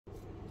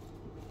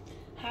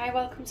Hi,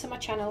 welcome to my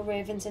channel,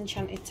 Raven's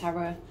Enchanted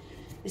Tarot.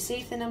 This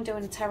evening I'm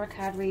doing a tarot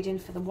card reading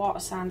for the water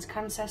signs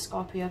Cancer,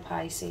 Scorpio,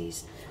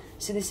 Pisces.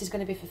 So this is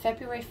going to be for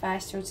February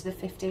 1st through to the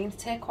 15th.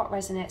 Take what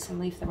resonates and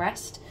leave the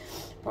rest.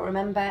 But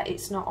remember,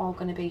 it's not all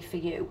going to be for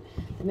you.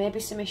 There may be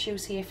some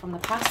issues here from the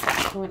past that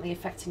are currently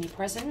affecting your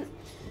present.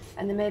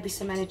 And there may be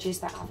some energies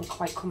that haven't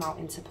quite come out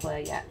into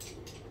play yet.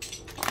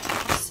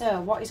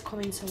 So what is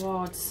coming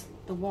towards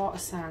the water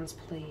signs,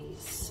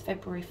 please?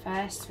 February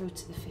 1st through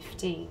to the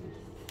 15th.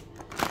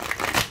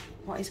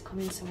 What is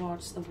coming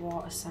towards the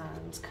water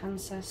signs?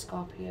 Cancer,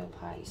 Scorpio,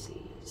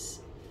 Pisces.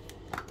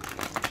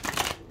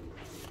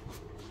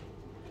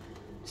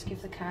 Just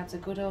give the cards a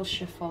good old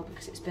shuffle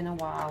because it's been a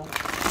while.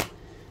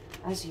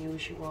 As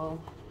usual.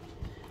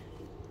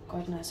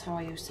 God knows how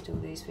I used to do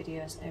these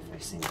videos every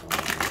single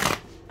day.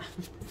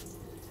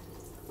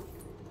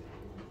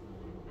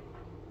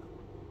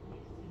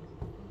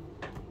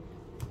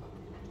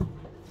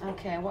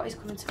 Okay, what is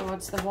coming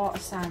towards the water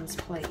signs,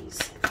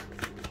 please?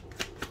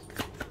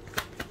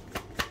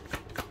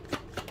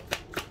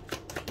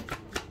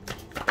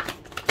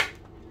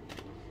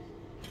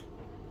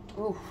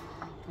 Oh,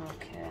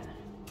 okay.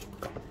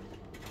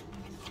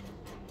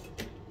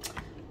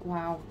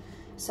 Wow.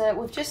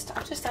 So I've just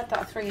had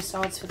that Three of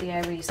Swords for the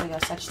Aries, Leo,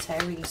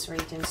 Sagittarius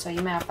reading. So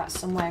you may have that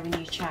somewhere in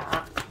your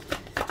chart,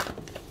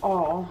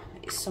 or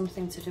it's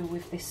something to do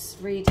with this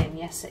reading.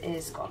 Yes, it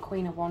is. Got a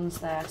Queen of Wands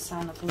there,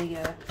 sign of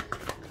Leo,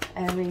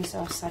 Aries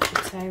or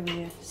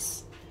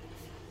Sagittarius.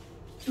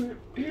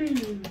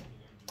 Right.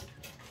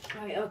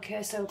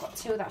 Okay. So we've got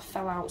two that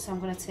fell out. So I'm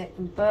going to take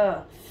them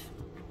both.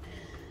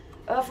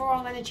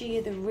 Overall energy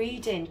of the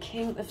reading,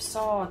 King of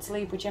Swords,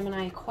 Libra,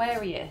 Gemini,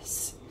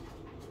 Aquarius.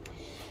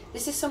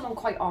 This is someone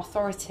quite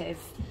authoritative,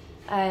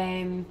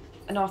 an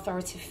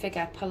authoritative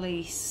figure,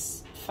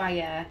 police,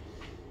 fire,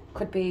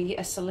 could be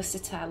a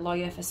solicitor,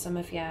 lawyer for some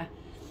of you.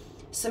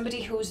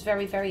 Somebody who's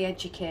very, very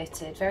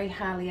educated, very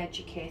highly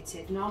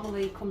educated.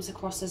 Normally comes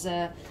across as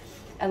a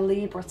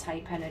Libra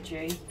type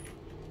energy.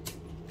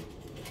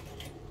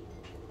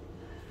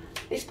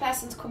 This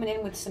person's coming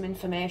in with some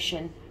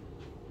information.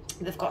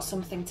 They've got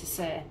something to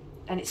say,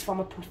 and it's from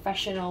a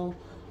professional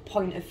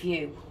point of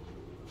view.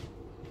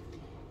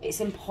 It's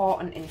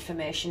important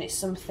information. It's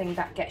something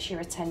that gets your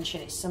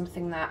attention. It's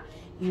something that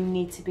you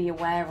need to be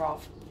aware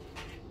of.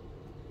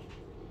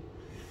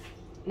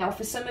 Now,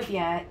 for some of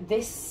you,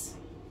 this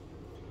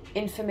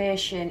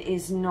information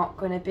is not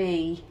going to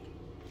be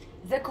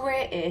the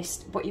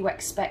greatest, but you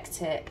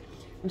expect it.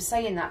 I'm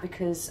saying that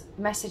because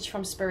message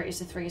from Spirit is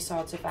the Three of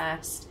Swords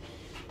reversed.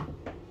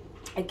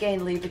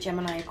 Again, Libra,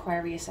 Gemini,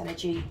 Aquarius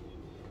energy.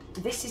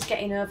 This is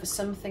getting over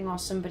something or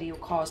somebody who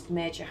caused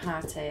major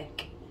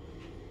heartache,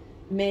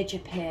 major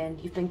pain.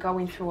 You've been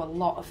going through a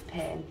lot of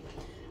pain.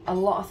 A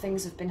lot of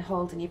things have been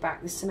holding you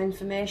back. There's some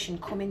information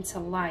coming to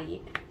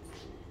light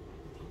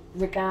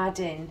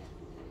regarding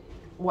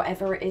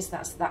whatever it is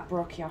that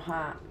broke your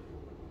heart.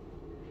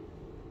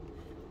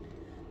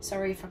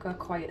 Sorry if I go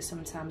quiet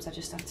sometimes. I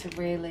just have to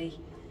really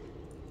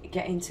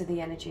get into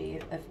the energy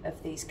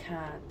of these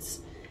cards.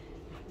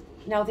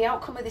 Now, the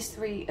outcome of this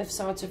Three of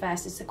Swords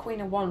reversed is the Queen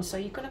of Wands, so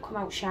you're going to come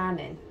out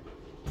shining.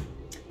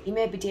 You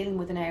may be dealing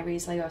with an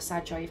Aries, Leo,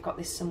 Sag, or you've got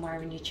this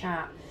somewhere in your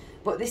chart.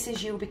 But this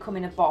is you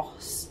becoming a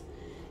boss.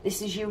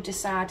 This is you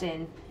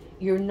deciding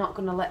you're not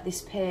going to let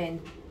this pain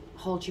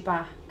hold you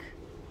back.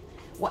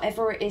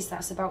 Whatever it is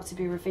that's about to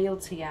be revealed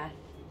to you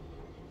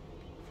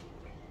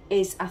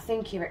is, I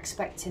think you're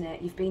expecting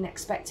it. You've been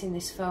expecting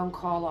this phone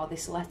call or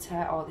this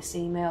letter or this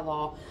email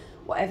or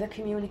whatever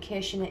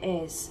communication it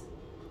is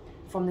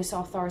from this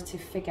authoritative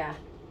figure,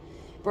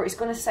 but it's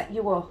going to set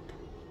you up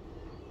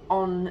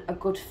on a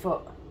good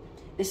foot.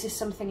 This is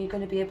something you're going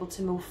to be able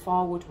to move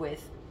forward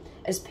with.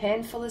 As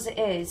painful as it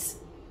is,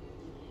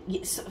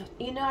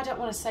 you know, I don't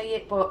want to say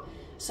it, but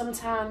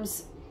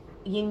sometimes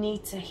you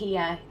need to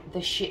hear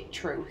the shit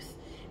truth.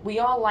 We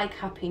all like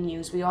happy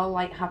news, we all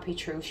like happy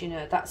truths, you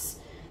know, that's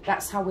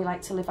how we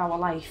like to live our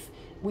life.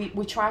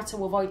 We try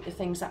to avoid the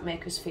things that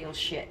make us feel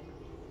shit.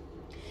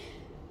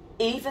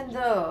 Even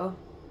though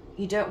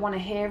you don't want to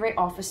hear it,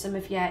 or for some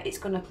of you it's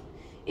gonna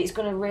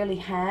really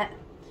hurt,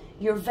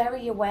 you're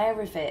very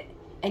aware of it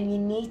and you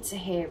need to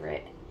hear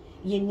it.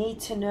 You need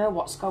to know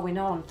what's going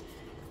on.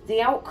 The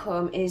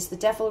outcome is the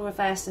Devil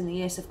reversed and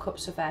the Ace of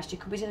Cups reversed. You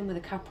could be dealing with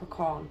a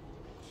Capricorn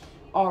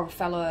or a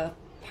fellow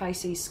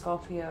Pisces,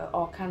 Scorpio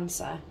or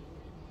Cancer.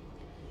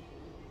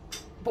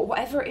 But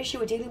whatever it is you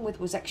were dealing with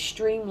was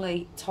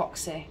extremely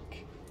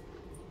toxic.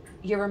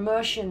 Your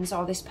emotions,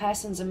 or this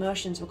person's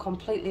emotions, were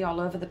completely all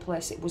over the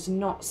place. It was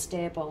not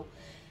stable.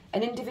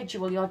 An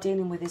individual you're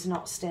dealing with is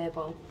not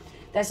stable.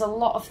 There's a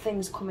lot of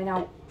things coming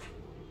out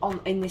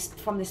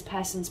from this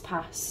person's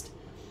past,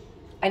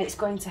 and it's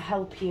going to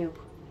help you.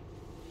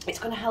 It's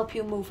going to help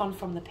you move on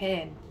from the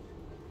pain.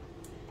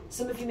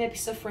 Some of you may be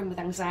suffering with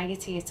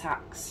anxiety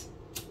attacks.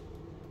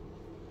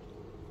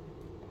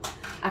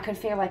 I can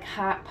feel like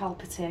heart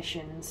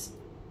palpitations.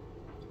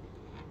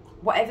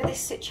 Whatever this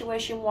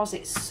situation was,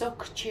 it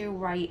sucked you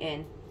right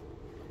in.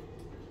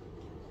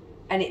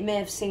 and it may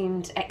have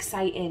seemed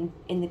exciting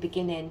in the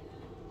beginning,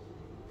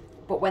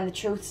 But when the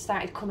truth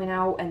started coming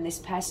out and this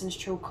person's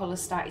true colours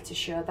started to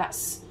show,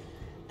 that's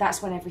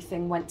when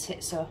everything went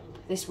tits up.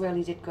 This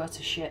really did go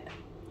to shit.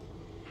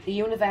 The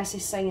universe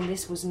is saying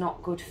this was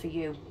not good for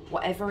you.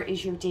 Whatever it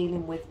is you're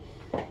dealing with,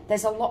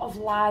 there's a lot of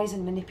lies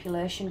and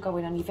manipulation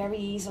going on. You're very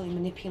easily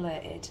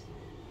manipulated.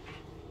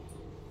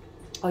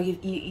 Or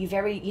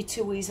you're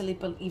too easily,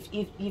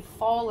 you've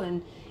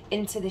fallen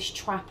into this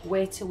trap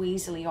way too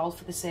easily, all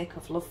for the sake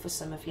of love for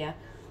some of you.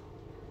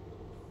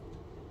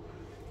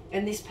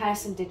 And this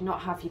person did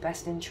not have your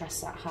best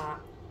interests at heart.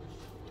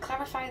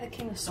 Clarify the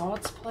King of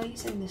Swords,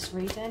 please, in this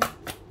reading.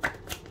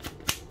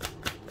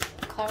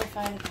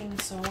 Clarify the King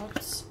of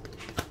Swords.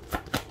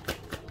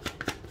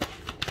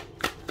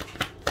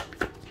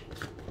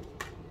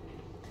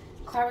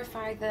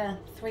 Clarify the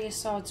Three of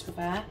Swords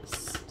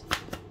reversed.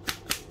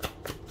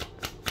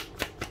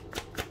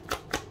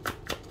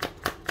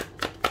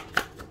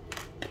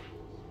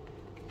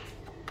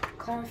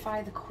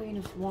 Clarify the Queen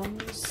of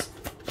Wands.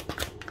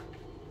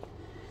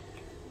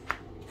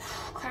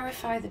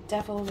 Clarify the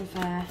Devil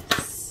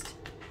reversed.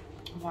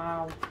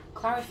 Wow.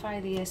 Clarify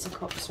the Ace of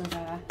Cups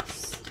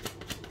reversed.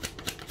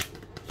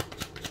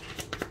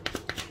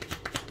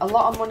 A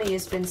lot of money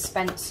has been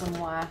spent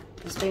somewhere.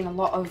 There's been a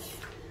lot of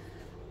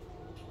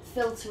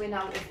filtering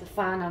out of the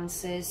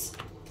finances.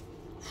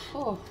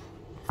 Oh.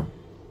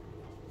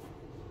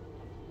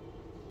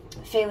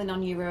 Feeling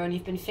on your own.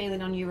 You've been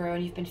feeling on your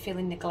own. You've been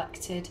feeling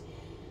neglected.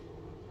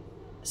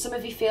 Some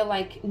of you feel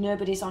like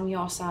nobody's on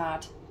your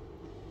side.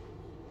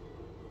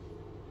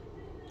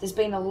 There's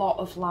been a lot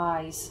of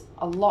lies.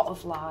 A lot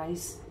of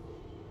lies.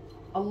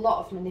 A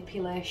lot of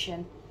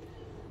manipulation.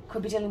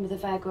 Could be dealing with a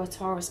Virgo,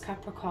 Taurus,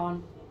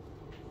 Capricorn.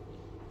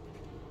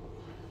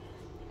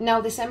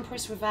 Now, this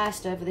Empress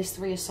reversed over this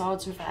Three of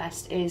Swords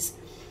reversed is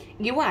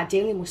you are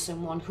dealing with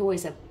someone who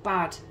is a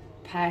bad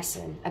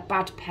person, a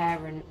bad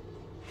parent,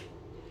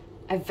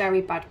 a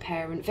very bad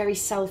parent, very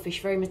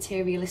selfish, very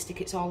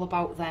materialistic. It's all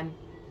about them.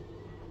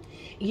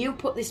 You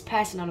put this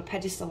person on a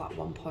pedestal at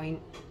one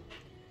point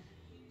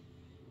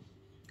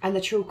and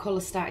the true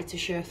colour started to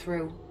show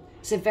through.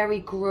 It's a very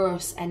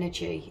gross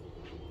energy.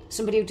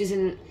 Somebody who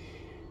doesn't...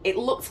 It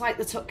looked like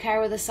they took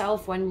care of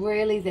themselves when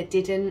really they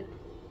didn't.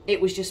 It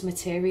was just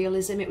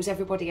materialism. It was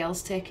everybody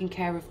else taking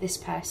care of this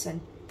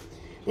person.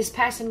 This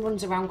person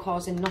runs around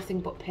causing nothing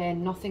but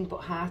pain, nothing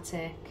but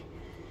heartache.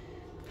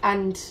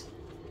 And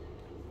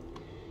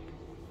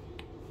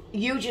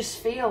you just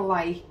feel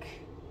like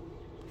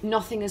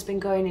nothing has been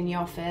going in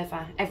your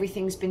favour.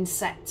 Everything's been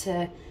set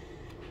to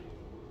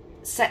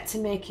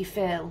make you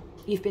feel.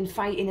 You've been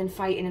fighting and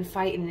fighting and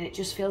fighting, and it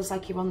just feels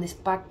like you're on this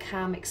bad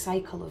karmic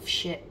cycle of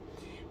shit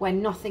where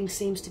nothing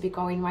seems to be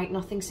going right,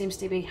 nothing seems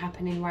to be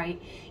happening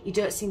right. You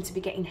don't seem to be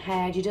getting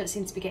heard, you don't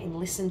seem to be getting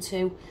listened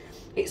to.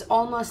 It's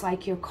almost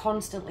like you're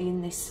constantly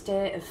in this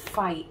state of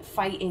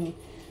fighting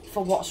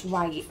for what's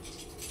right.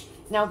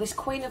 Now, this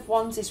Queen of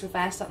Wands is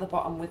reversed at the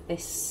bottom with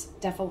this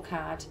Devil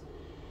card.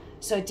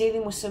 So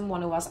dealing with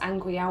someone who has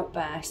angry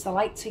outbursts, they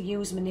like to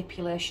use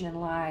manipulation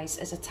and lies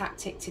as a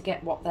tactic to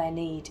get what they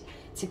need,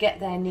 to get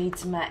their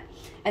needs met.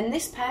 And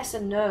this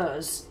person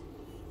knows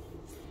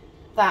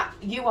that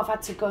you have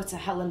had to go to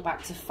hell and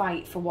back to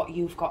fight for what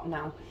you've got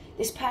now.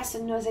 This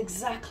person knows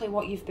exactly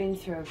what you've been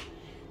through.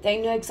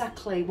 They know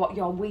exactly what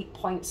your weak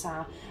points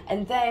are,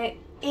 and they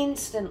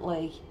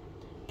instantly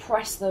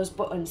press those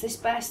buttons. This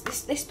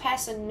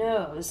person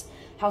knows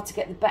how to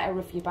get the better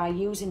of you by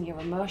using your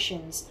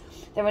emotions.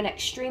 They're an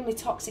extremely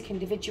toxic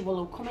individual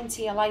who come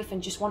into your life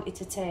and just wanted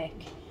to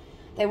take.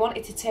 They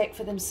wanted to take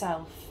for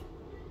themselves.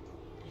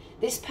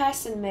 This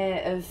person may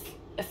have,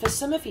 for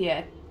some of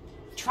you,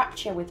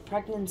 trapped you with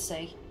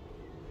pregnancy.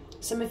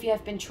 Some of you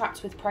have been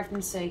trapped with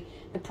pregnancy.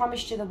 They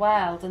promised you the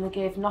world and they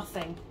gave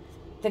nothing.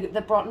 They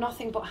brought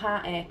nothing but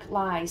heartache,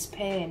 lies,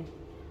 pain.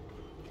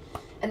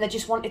 And they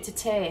just wanted to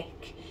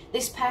take.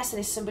 This person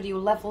is somebody who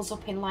levels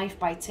up in life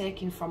by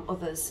taking from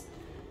others.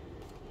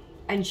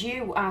 And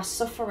you are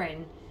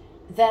suffering.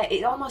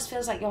 It almost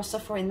feels like you're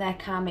suffering their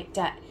karmic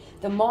debt.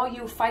 The more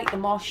you fight, the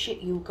more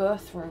shit you go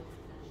through.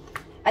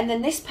 And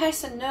then this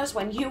person knows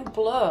when you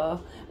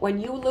blow, when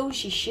you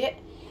lose your shit,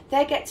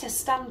 they get to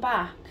stand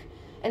back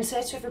and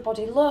say to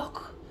everybody,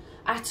 look,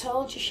 I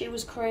told you she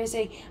was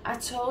crazy. I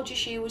told you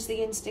she was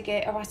the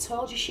instigator. I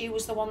told you she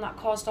was the one that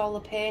caused all the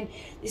pain.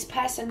 This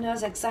person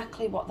knows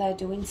exactly what they're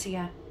doing to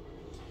you.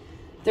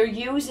 They're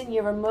using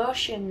your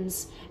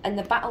emotions and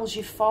the battles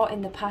you've fought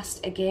in the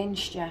past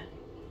against you.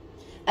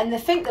 And they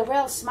think they're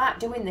real smart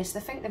doing this. They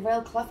think they're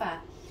real clever.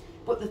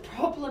 But the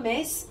problem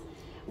is,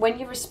 when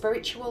you're a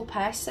spiritual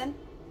person,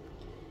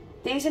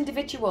 these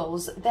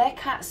individuals, they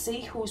can't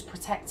see who's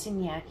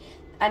protecting you.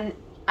 And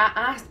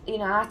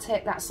I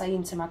take that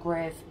saying to my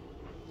grave.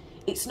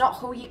 It's not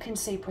who you can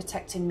see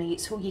protecting me,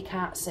 it's who you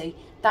can't see.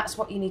 That's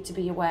what you need to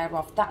be aware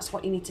of. That's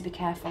what you need to be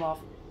careful of.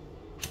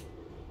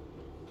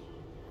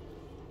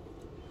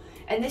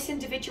 And this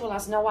individual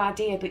has no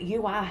idea, but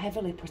you are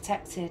heavily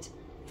protected.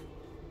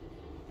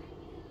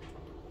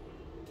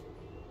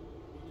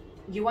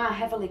 You are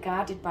heavily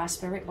guarded by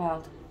Spirit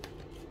World.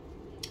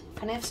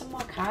 Can I have some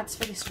more cards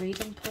for this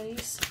reading,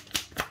 please?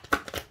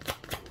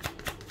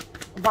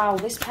 wow,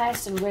 this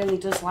person really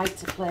does like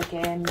to play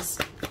games.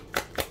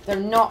 They're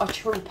not a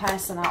true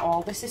person at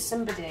all. This is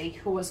somebody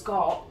who has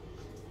got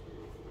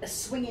a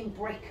swinging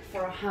brick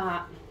for a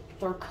heart.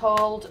 They're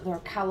cold, they're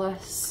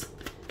callous.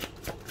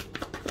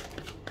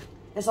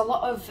 There's a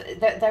lot of,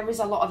 there is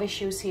a lot of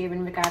issues here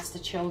in regards to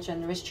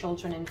children. There is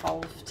children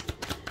involved.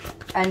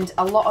 And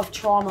a lot of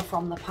trauma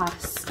from the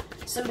past.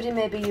 Somebody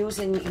may be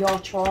using your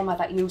trauma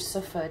that you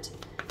suffered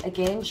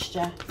against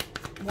you.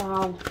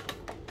 Wow.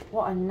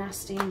 What a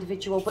nasty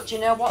individual. But do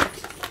you know what?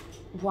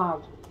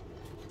 Wow.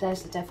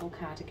 There's the devil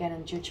card again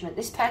and judgment.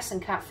 This person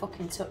can't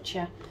fucking touch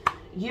you.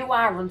 You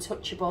are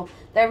untouchable.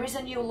 There is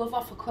a new love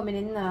offer coming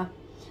in there.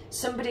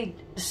 Somebody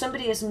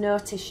has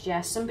noticed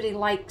you. Somebody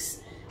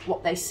likes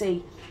what they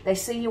see. They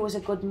see you as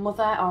a good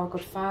mother or a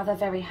good father,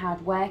 very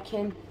hard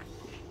working.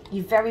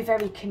 You're very,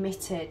 very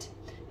committed.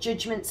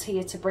 Judgment's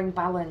here to bring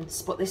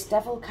balance. But this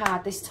devil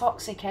card, this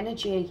toxic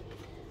energy,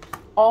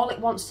 all it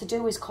wants to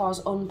do is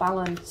cause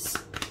unbalance.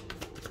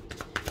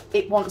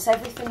 It wants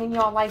everything in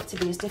your life to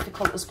be as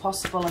difficult as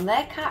possible. And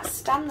they can't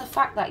stand the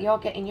fact that you're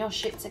getting your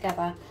shit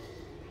together.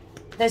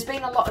 There's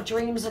been a lot of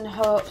dreams and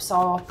hopes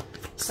or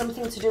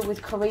something to do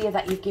with career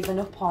that you've given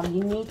up on.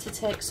 You need to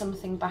take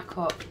something back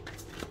up.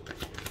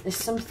 There's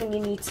something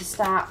you need to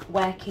start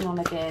working on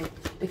again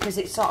because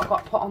it sort of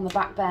got put on the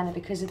back burner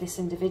because of this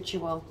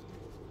individual.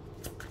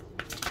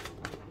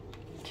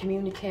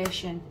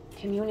 Communication.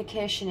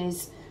 Communication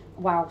is,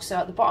 wow. So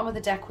at the bottom of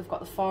the deck, we've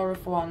got the Four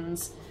of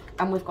Wands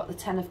and we've got the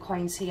Ten of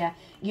Coins here.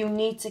 You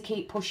need to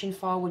keep pushing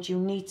forward. You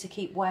need to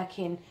keep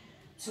working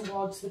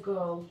towards the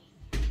goal.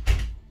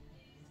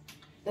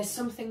 There's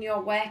something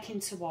you're working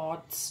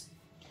towards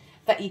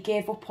that you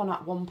gave up on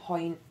at one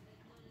point.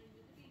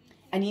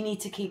 And you need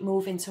to keep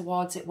moving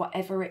towards it,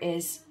 whatever it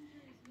is.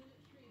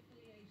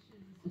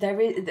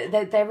 There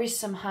is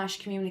some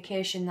harsh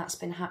communication that's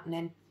been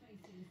happening.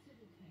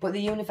 But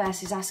the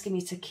universe is asking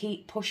you to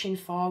keep pushing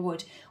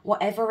forward.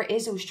 Whatever it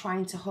is who's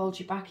trying to hold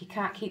you back, you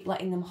can't keep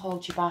letting them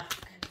hold you back.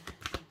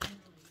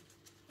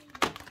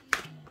 Can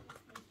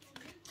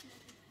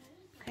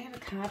I have a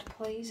card,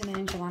 please? An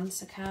angel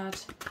answer card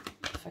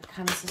for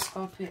Cancer,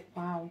 Scorpio.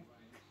 Wow.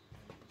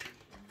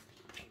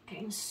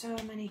 Getting so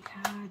many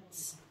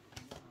cards.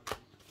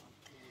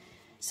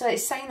 So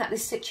it's saying that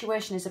this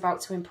situation is about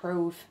to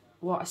improve,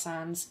 water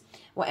signs.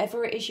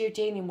 Whatever it is you're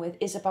dealing with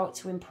is about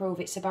to improve.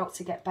 It's about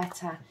to get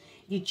better.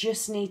 You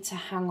just need to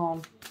hang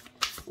on.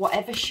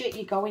 Whatever shit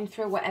you're going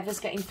through, whatever's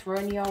getting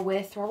thrown your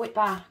way, throw it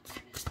back.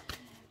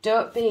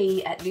 Don't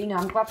be, you know,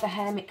 I'm glad the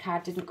Hermit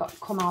card didn't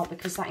come out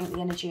because that ain't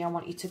the energy I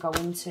want you to go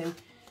into.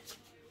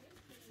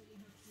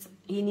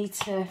 You need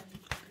to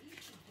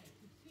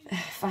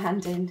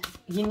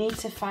you need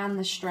to find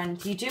the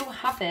strength. You do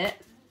have it.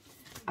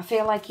 I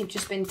feel like you've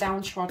just been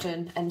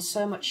downtrodden and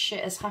so much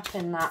shit has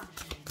happened that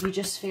you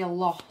just feel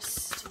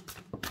lost.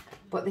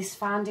 But this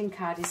finding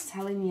card is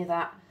telling you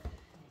that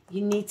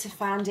you need to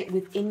find it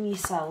within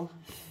yourself.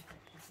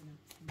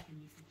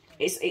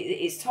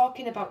 It's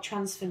talking about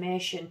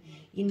transformation.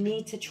 You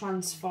need to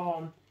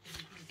transform.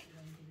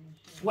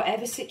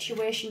 Whatever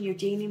situation you're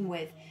dealing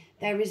with,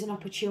 there is an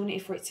opportunity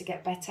for it to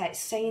get better. It's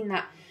saying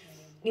that,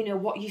 you know,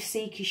 what you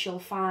seek you shall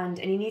find,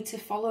 and you need to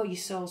follow your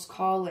soul's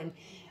calling.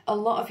 A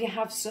lot of you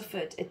have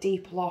suffered a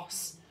deep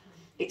loss.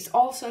 It's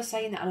also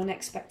saying that an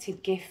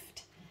unexpected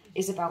gift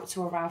is about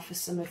to arrive for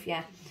some of you.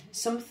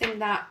 Something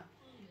that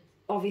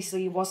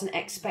obviously you wasn't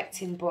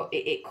expecting, but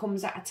it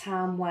comes at a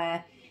time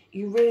where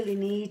you really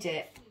need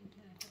it.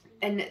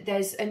 And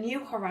there's a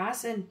new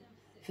horizon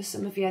for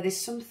some of you. There's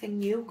something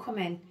new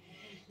coming.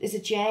 There's a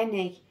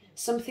journey,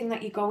 something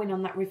that you're going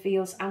on that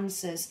reveals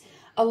answers.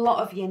 A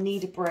lot of you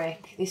need a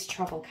break. This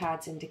travel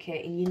card's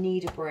indicating you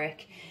need a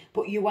break,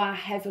 but you are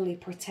heavily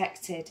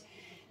protected.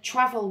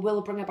 Travel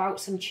will bring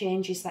about some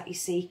changes that you're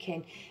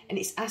seeking, and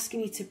it's asking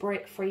you to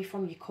break free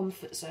from your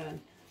comfort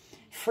zone.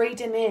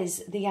 Freedom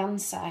is the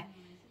answer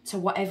to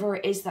whatever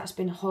it is that's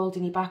been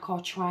holding you back or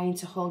trying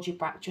to hold you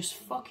back. Just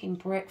fucking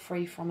break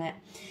free from it.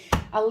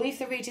 I'll leave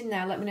the reading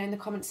there. Let me know in the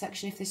comment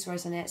section if this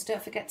resonates.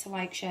 Don't forget to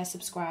like, share,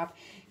 subscribe.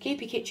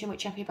 Keep your kitchen with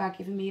Chappy Bag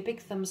giving me a big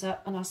thumbs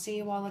up, and I'll see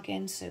you all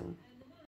again soon.